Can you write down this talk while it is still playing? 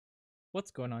What's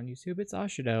going on YouTube? It's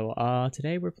Ashido.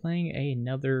 Today we're playing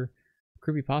another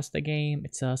Creepypasta game.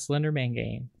 It's a Slender Man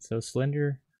game. So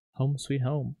Slender Home Sweet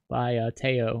Home by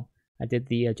Teo. I did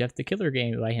the Jeff the Killer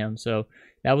game by him, so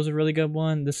that was a really good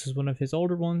one. This is one of his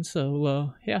older ones,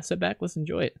 so yeah, sit back, let's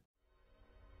enjoy it.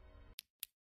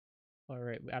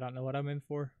 Alright, I don't know what I'm in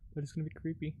for, but it's gonna be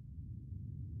creepy.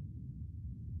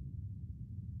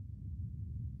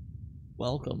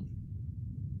 Welcome.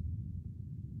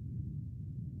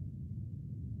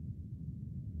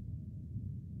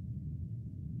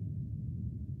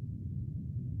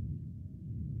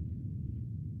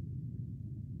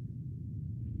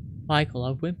 Michael,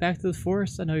 I went back to the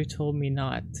forest. I know you told me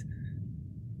not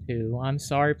to. I'm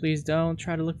sorry, please don't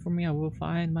try to look for me. I will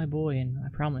find my boy, and I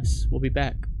promise we'll be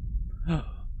back. Oh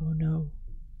no.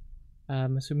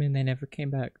 I'm assuming they never came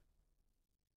back.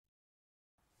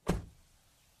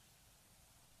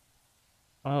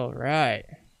 Alright.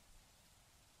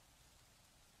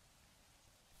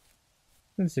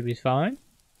 This should be fine.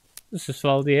 Let's just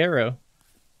follow the arrow.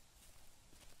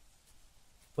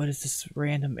 What is this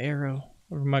random arrow?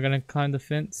 Or am I gonna climb the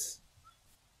fence?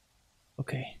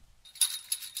 Okay.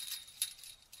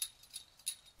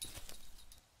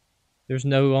 There's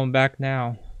no going back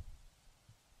now.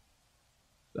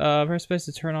 Press space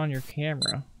to turn on your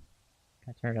camera. Can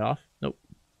I turn it off? Nope.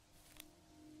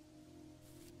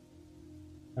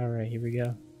 Alright, here we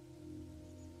go.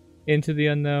 Into the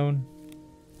unknown.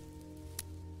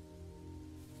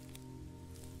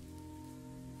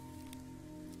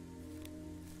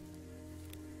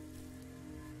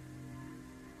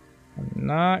 I'm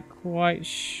not quite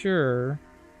sure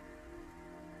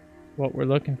what we're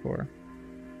looking for.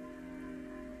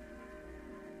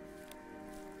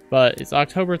 But it's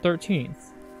October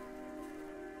 13th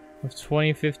of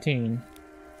 2015.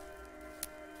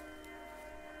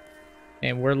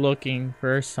 And we're looking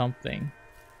for something.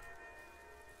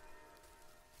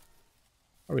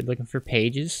 Are we looking for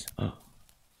pages? Oh.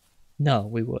 No,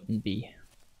 we wouldn't be.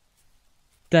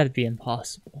 That'd be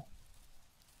impossible.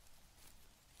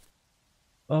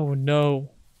 Oh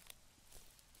no.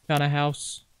 Found a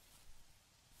house.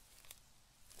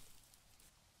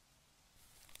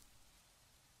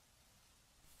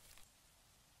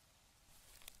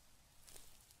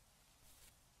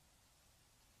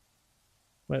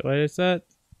 Wait, what is that?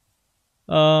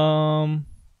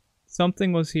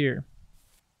 Something was here.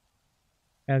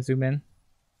 Can I zoom in?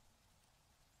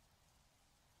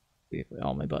 See if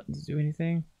all my buttons do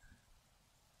anything.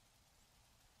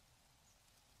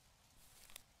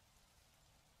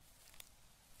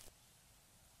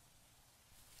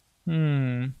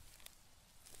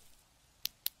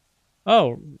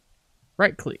 Oh,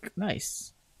 right click.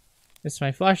 Nice. It's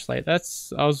my flashlight. I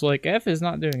was like, F is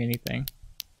not doing anything.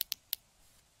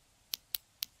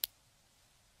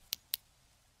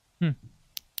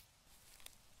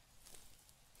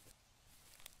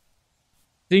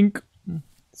 Sink.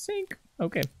 Sink.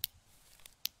 Okay.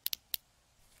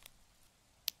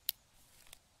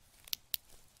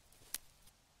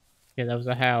 Yeah, that was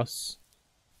a house.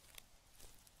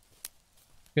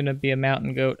 Gonna be a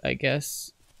mountain goat, I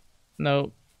guess.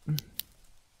 No.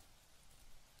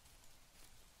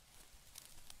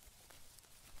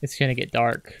 It's gonna get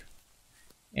dark.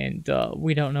 And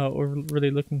we don't know what we're really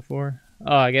looking for.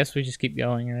 Oh, I guess we just keep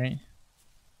going, right?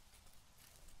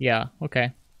 Yeah,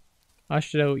 okay.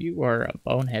 Ashido, you are a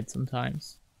bonehead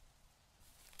sometimes.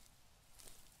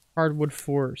 Hardwood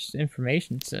Forest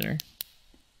Information Center.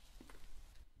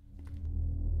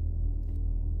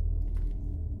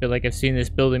 Feel like I've seen this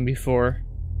building before.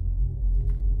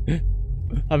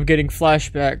 I'm getting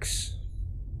flashbacks.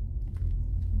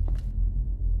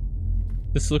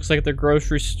 This looks like the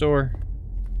grocery store.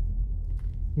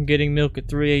 I'm getting milk at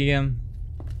 3 a.m.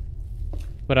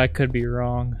 But I could be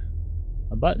wrong.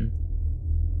 A button.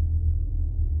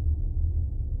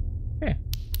 Okay.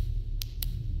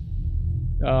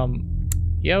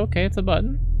 Yeah, okay, it's a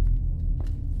button.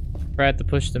 I have to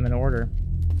push them in order.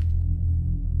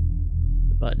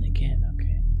 The button again,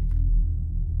 okay.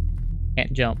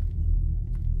 Can't jump.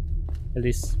 At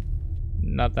least,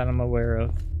 not that I'm aware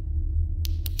of.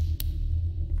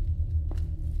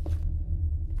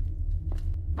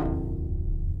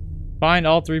 Find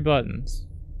all 3 buttons.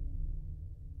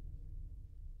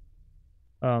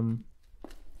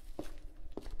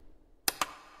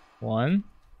 One.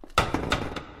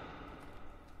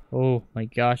 Oh my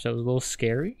gosh, that was a little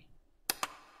scary.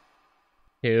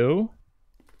 2.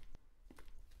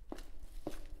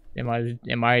 Am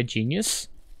I a genius?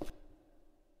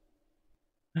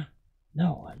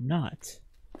 No, I'm not.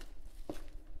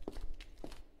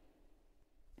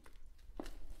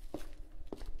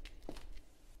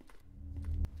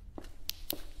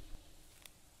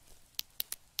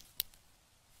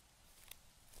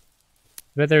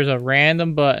 Bet there's a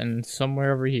random button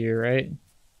somewhere over here, right?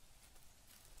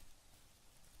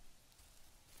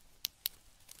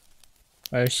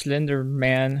 Oh, Slender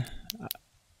Man. Is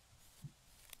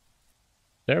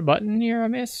there a button here I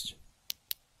missed?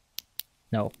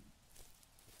 No.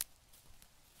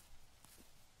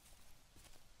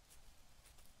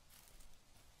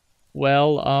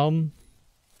 Well,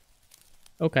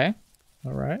 okay.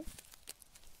 Alright.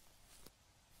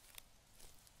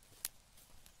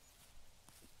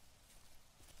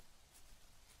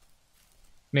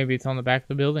 Maybe it's on the back of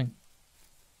the building.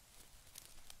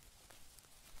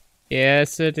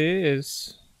 Yes, it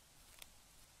is.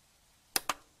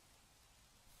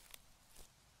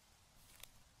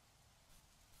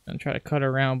 I'm trying to cut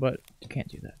around, but you can't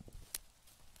do that.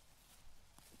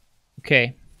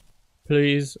 Okay.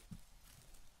 Please.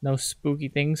 No spooky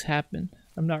things happen.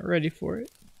 I'm not ready for it.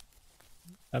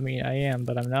 I mean, I am,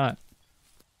 but I'm not.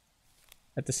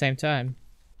 At the same time.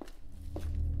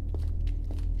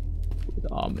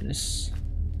 Ominous.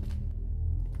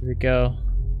 Here we go.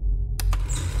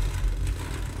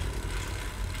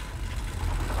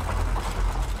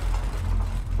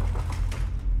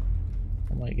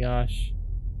 Oh my gosh.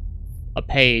 A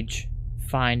page.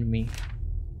 Find me.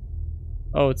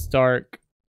 Oh, it's dark.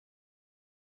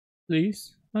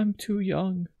 Please, I'm too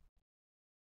young.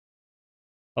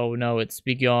 Oh no, it's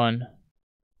begun.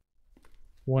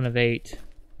 1 of 8.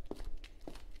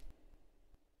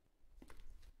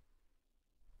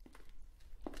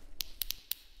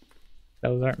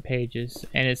 Those aren't pages,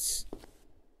 and it's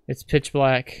pitch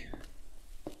black.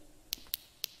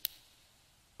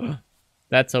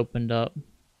 That's opened up.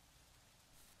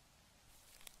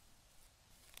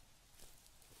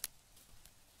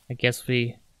 I guess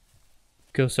we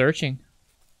go searching.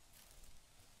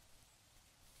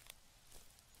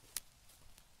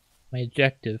 My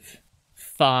objective: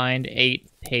 find 8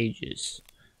 pages.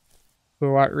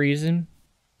 For what reason?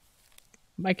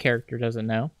 My character doesn't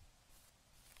know.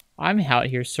 I'm out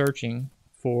here searching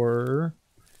for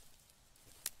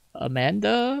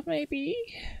Amanda, maybe?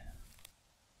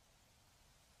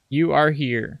 You are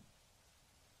here.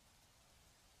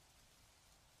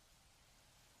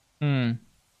 Well,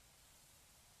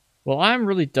 I'm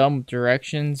really dumb with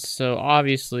directions, so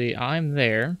obviously I'm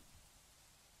there.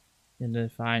 And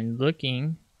if I'm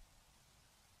looking,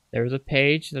 there's a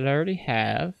page that I already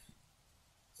have.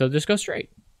 So just go straight.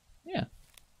 Yeah.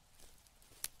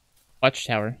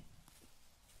 Watchtower.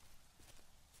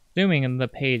 Assuming the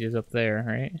page is up there,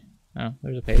 right? Oh,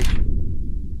 there's a page.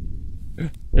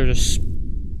 There's a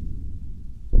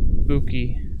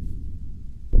spooky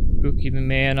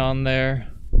man on there.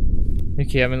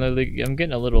 Okay, I'm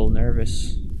getting a little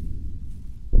nervous.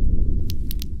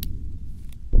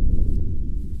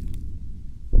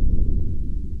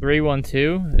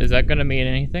 $312? Is that gonna mean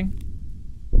anything?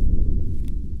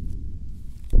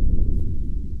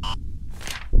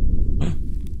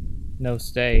 No,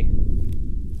 stay.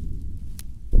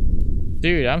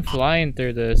 Dude, I'm flying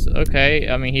through this. Okay,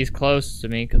 I mean, he's close to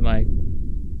me because my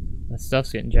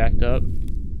stuff's getting jacked up.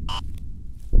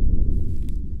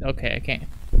 Okay, I can't.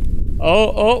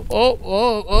 Oh,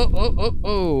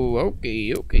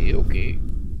 okay.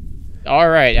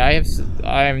 Alright, I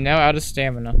am now out of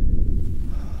stamina.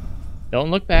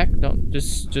 Don't look back, don't,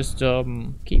 just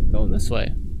keep going this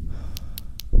way.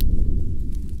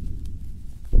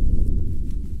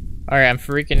 Alright, I'm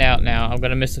freaking out now. I'm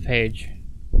gonna miss a page.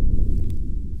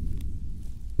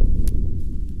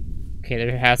 Okay,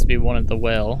 there has to be one at the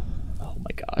well. Oh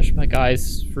my gosh, my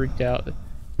guy's freaked out.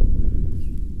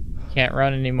 Can't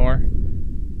run anymore.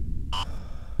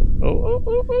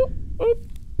 Oh.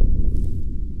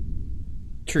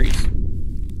 Trees.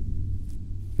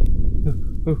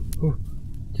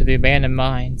 To the abandoned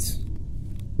mines.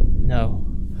 No.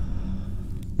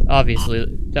 Obviously,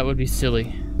 that would be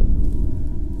silly.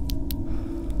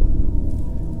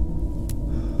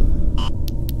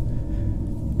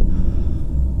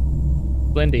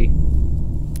 Slendy,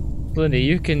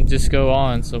 you can just go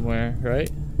on somewhere,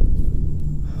 right?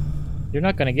 You're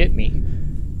not gonna get me.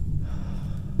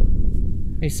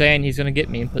 He's saying he's gonna get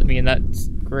me and put me in that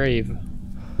grave.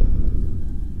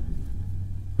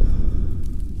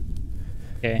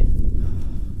 Okay.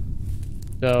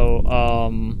 So,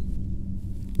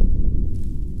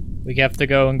 we have to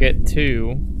go and get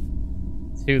two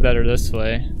that are this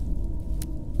way.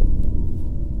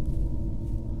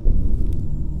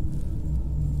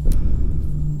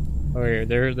 Oh, here,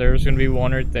 there's gonna be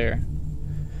one right there.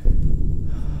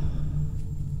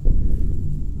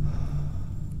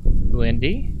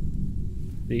 Slendy?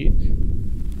 Please?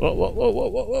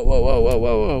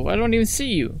 Whoa. I don't even see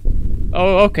you.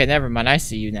 Oh, okay, never mind. I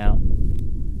see you now.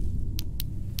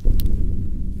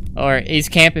 Alright, he's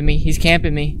camping me. He's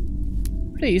camping me.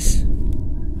 Please.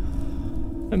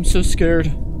 I'm so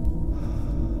scared.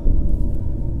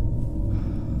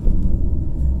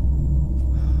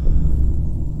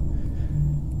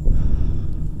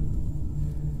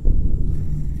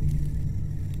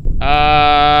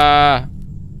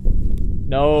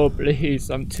 No, please.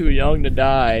 I'm too young to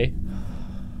die.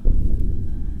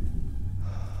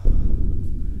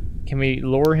 Can we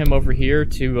lure him over here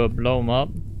to blow him up?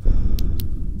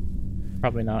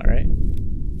 Probably not, right?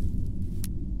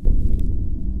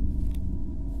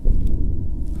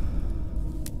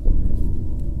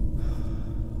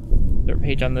 Is there a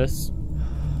page on this?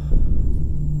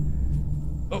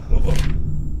 Oh.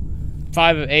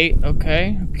 5 of 8.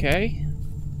 Okay, okay.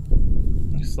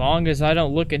 As long as I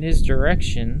don't look in his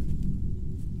direction,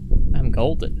 I'm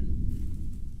golden.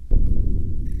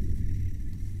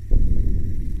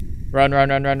 Run, run,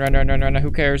 run, run, run, run, run, run.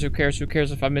 Who cares? Who cares? Who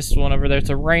cares if I missed one over there? It's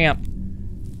a ramp.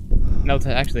 No, it's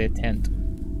actually a tent.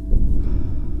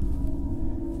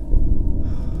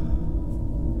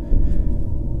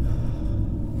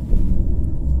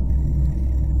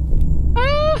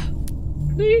 Ah!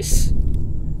 Please.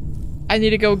 I need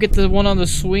to go get the one on the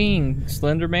swing,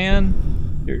 Slender Man.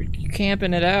 You're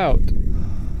camping it out.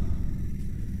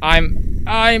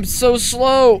 I'm so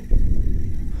slow.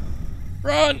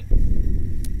 Run.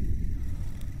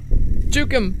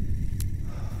 Juke him.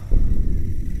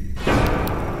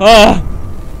 Ah.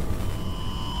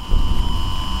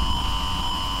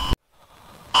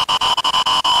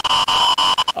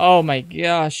 Oh my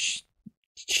gosh.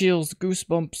 Chills,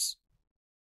 goosebumps.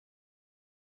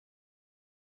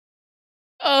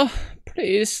 Oh,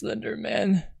 please, Slender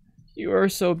Man. You are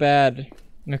so bad.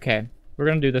 Okay, we're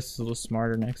gonna do this a little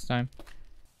smarter next time.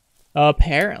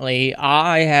 Apparently,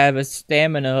 I have a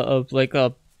stamina of like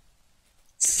a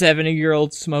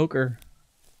 70-year-old smoker.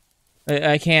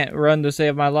 I can't run to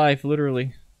save my life,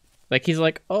 literally. Like, he's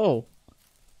like, oh,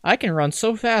 I can run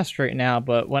so fast right now,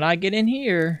 but when I get in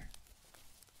here,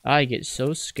 I get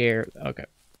so scared. Okay.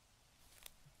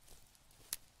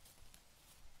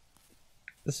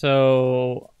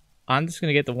 So, I'm just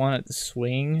gonna get the one at the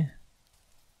swing.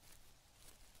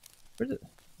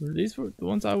 Were these the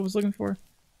ones I was looking for?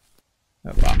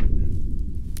 Oh, wow.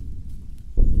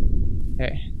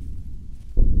 Okay.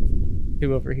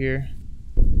 2 over here.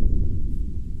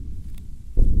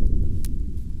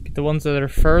 Get the ones that are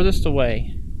furthest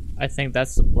away. I think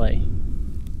that's the play.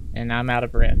 And I'm out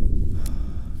of breath.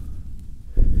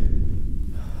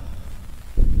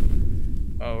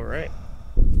 Alright.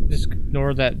 Just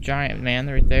ignore that giant man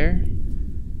right there.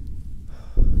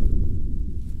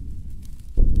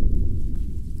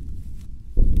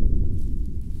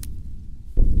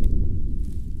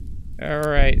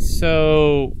 Alright,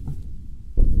 so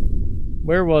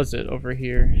where was it? Over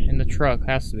here in the truck,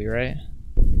 has to be, right?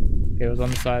 Okay, it was on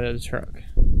the side of the truck.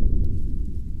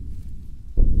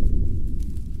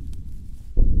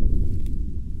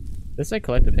 Did this say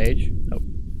collect a page? Nope.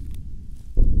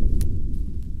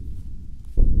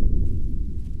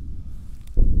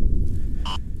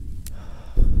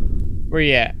 Where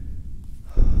you at?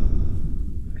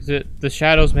 Because the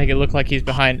shadows make it look like he's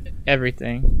behind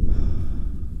everything.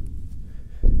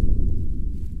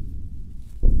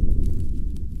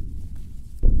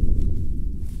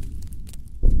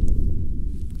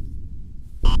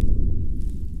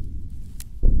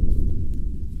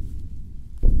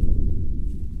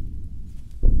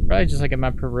 Probably just like in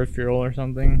my peripheral or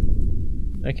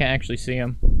something. I can't actually see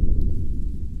him.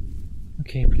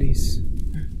 Okay, please.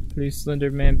 Please,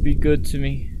 Slender Man, be good to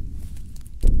me.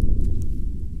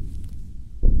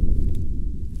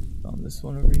 On this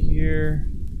one over here.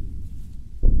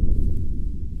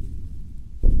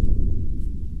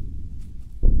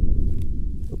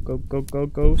 Go, go, go,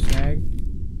 go, snag.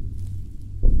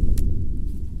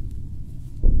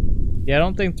 Yeah, I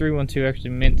don't think 312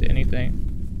 actually meant anything.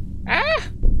 Ah!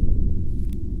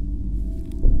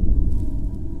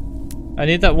 I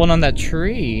need that one on that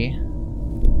tree.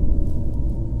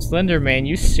 Slender Man,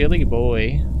 you silly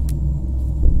boy.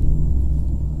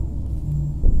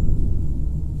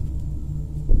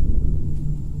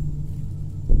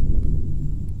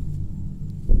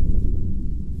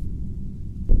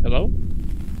 Hello?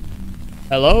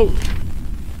 Hello?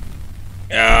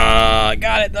 I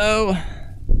got it though.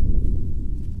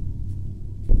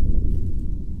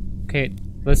 Okay,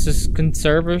 let's just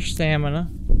conserve our stamina.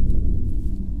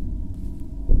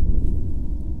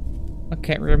 I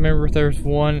can't remember if there's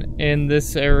one in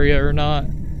this area or not.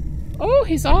 Oh,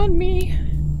 he's on me!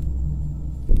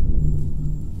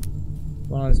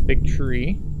 One on this big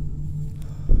tree.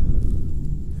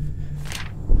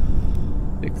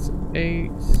 6,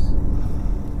 8.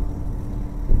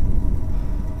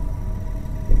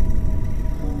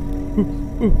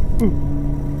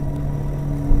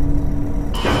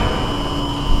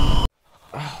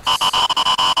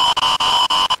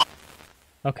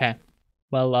 Okay.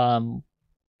 Well,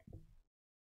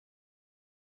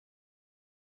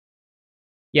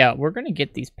 yeah, we're gonna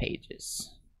get these pages.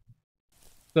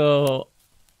 So,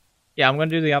 yeah, I'm gonna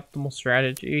do the optimal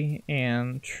strategy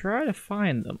and try to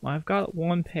find them. I've got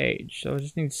 1 page, so I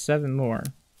just need 7 more.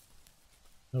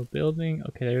 No building.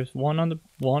 Okay, there's one on the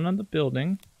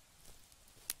building.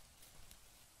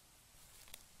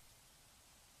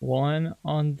 1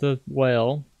 on the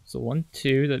well. So 1,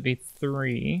 2, that'd be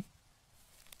 3.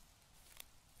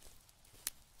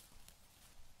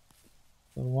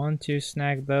 So 1, 2,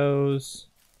 snag those.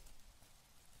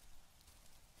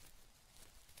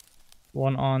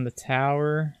 1 on the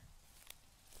tower.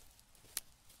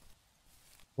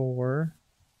 4.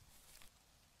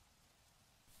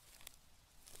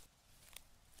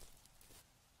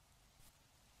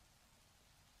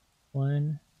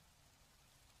 One.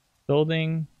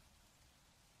 Building,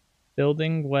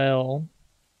 well,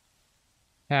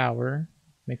 tower,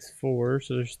 makes 4,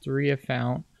 so there's 3 I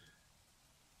found.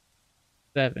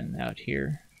 7 out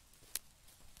here.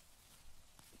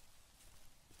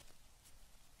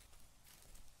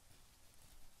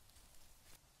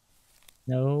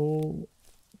 No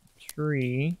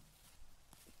tree.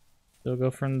 So we'll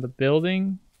go from the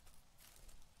building.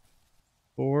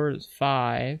 4 is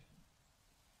 5.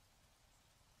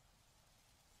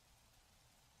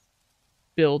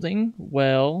 Building,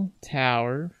 well,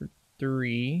 tower for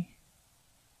 3.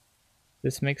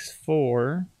 This makes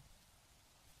 4.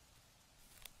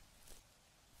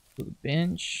 So the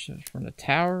bench, from the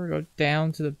tower, go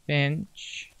down to the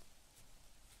bench.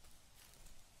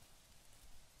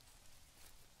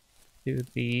 To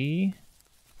the...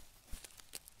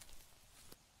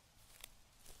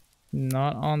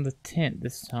 Not on the tent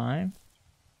this time.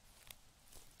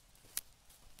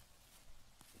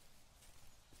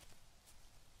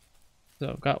 So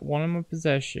I've got 1 in my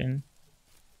possession.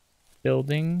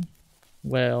 Building,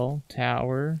 well,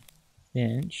 tower,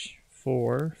 bench,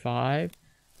 4, 5.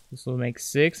 This will make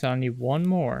 6. I'll need 1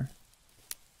 more.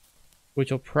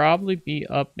 Which will probably be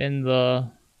up in the...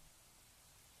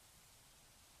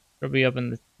 It'll be up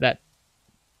in that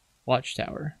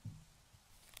watchtower.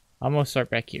 I'm gonna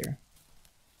start back here.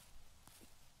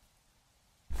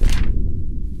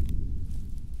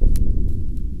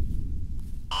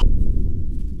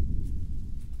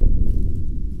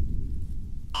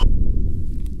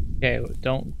 Okay,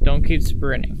 don't keep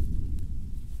sprinting.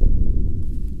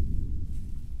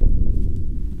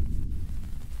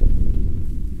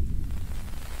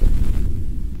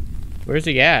 Where's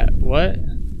he at? What?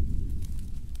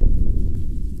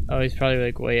 Oh, he's probably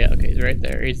like way out. Okay, he's right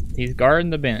there. He's guarding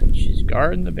the bench. He's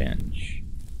guarding the bench.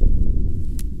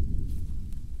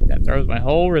 That throws my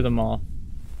whole rhythm off.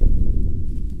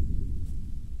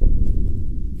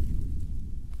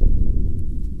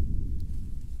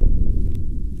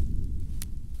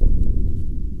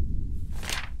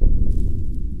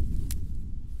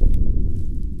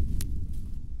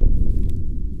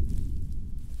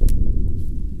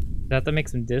 I have to make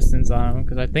some distance on him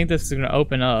because I think this is going to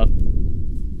open up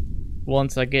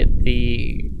once I get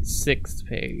the 6th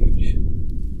page.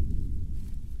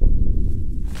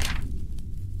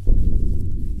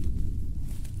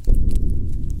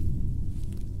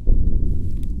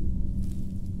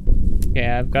 Okay,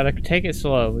 I've got to take it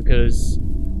slow because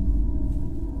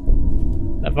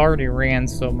I've already ran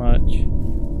so much.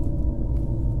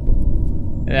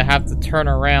 And I have to turn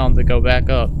around to go back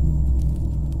up.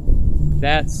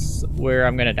 That's where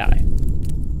I'm gonna die.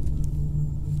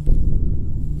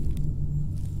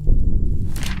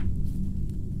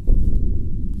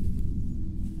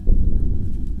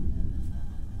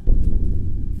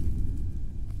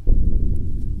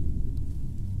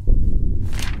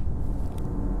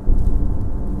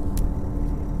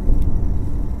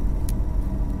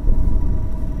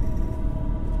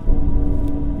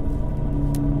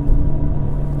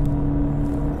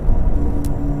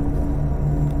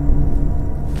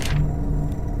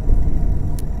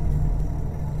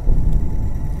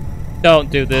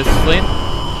 Don't do this, Flint.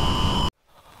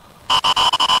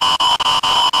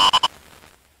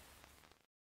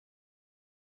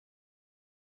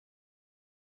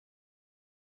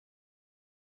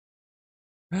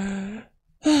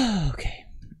 Okay.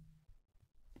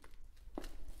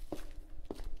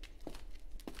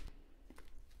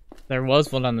 There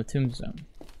was one on the tombstone.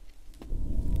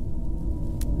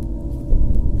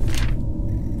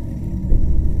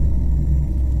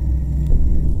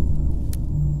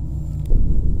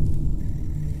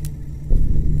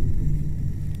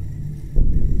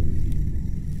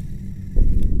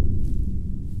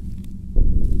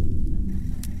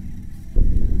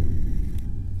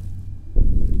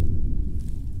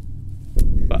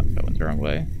 the wrong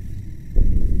way.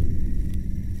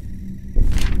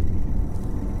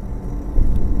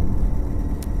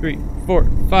 Three, 4,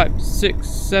 5, 6,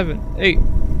 7, 8.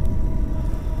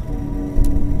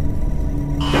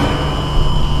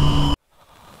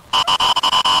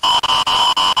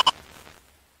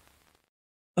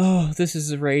 Oh, this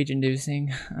is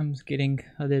rage-inducing. I'm getting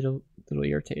a little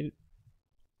irritated.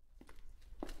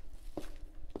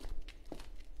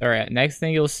 Alright, next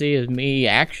thing you'll see is me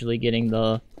actually getting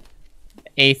the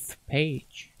 8th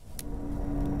page.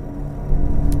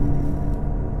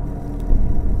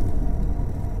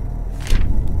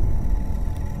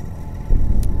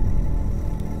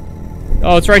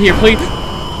 Oh, it's right here, please.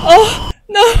 Oh,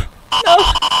 no, no.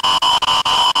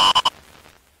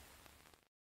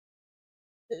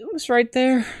 It was right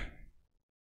there.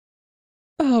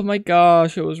 Oh my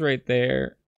gosh, it was right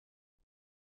there.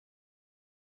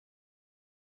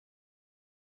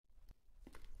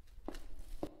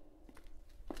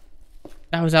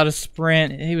 I was out of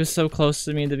sprint. He was so close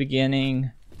to me in the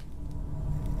beginning.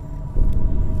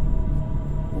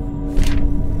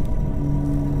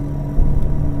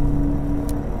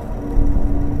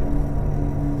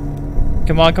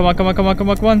 Come on, come on, come on, come on, come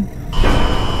on, come on.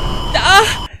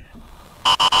 Ah!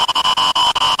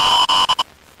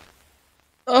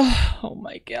 Oh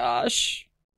my gosh.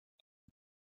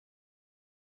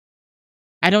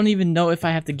 I don't even know if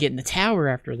I have to get in the tower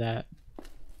after that.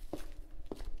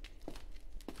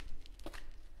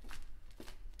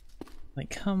 Like,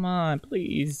 come on,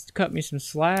 please cut me some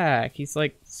slack. He's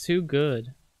like too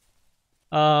good.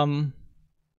 Yeah,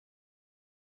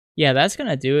 that's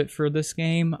gonna do it for this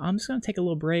game. I'm just gonna take a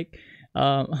little break.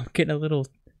 I'm getting a little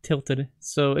tilted.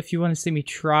 So if you want to see me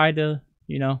try to,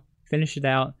 you know, finish it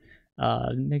out,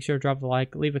 make sure to drop a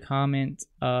like, leave a comment.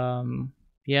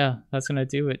 Yeah, that's gonna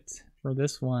do it for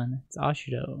this one. It's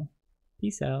Ashido.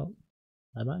 Peace out.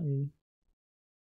 Bye bye.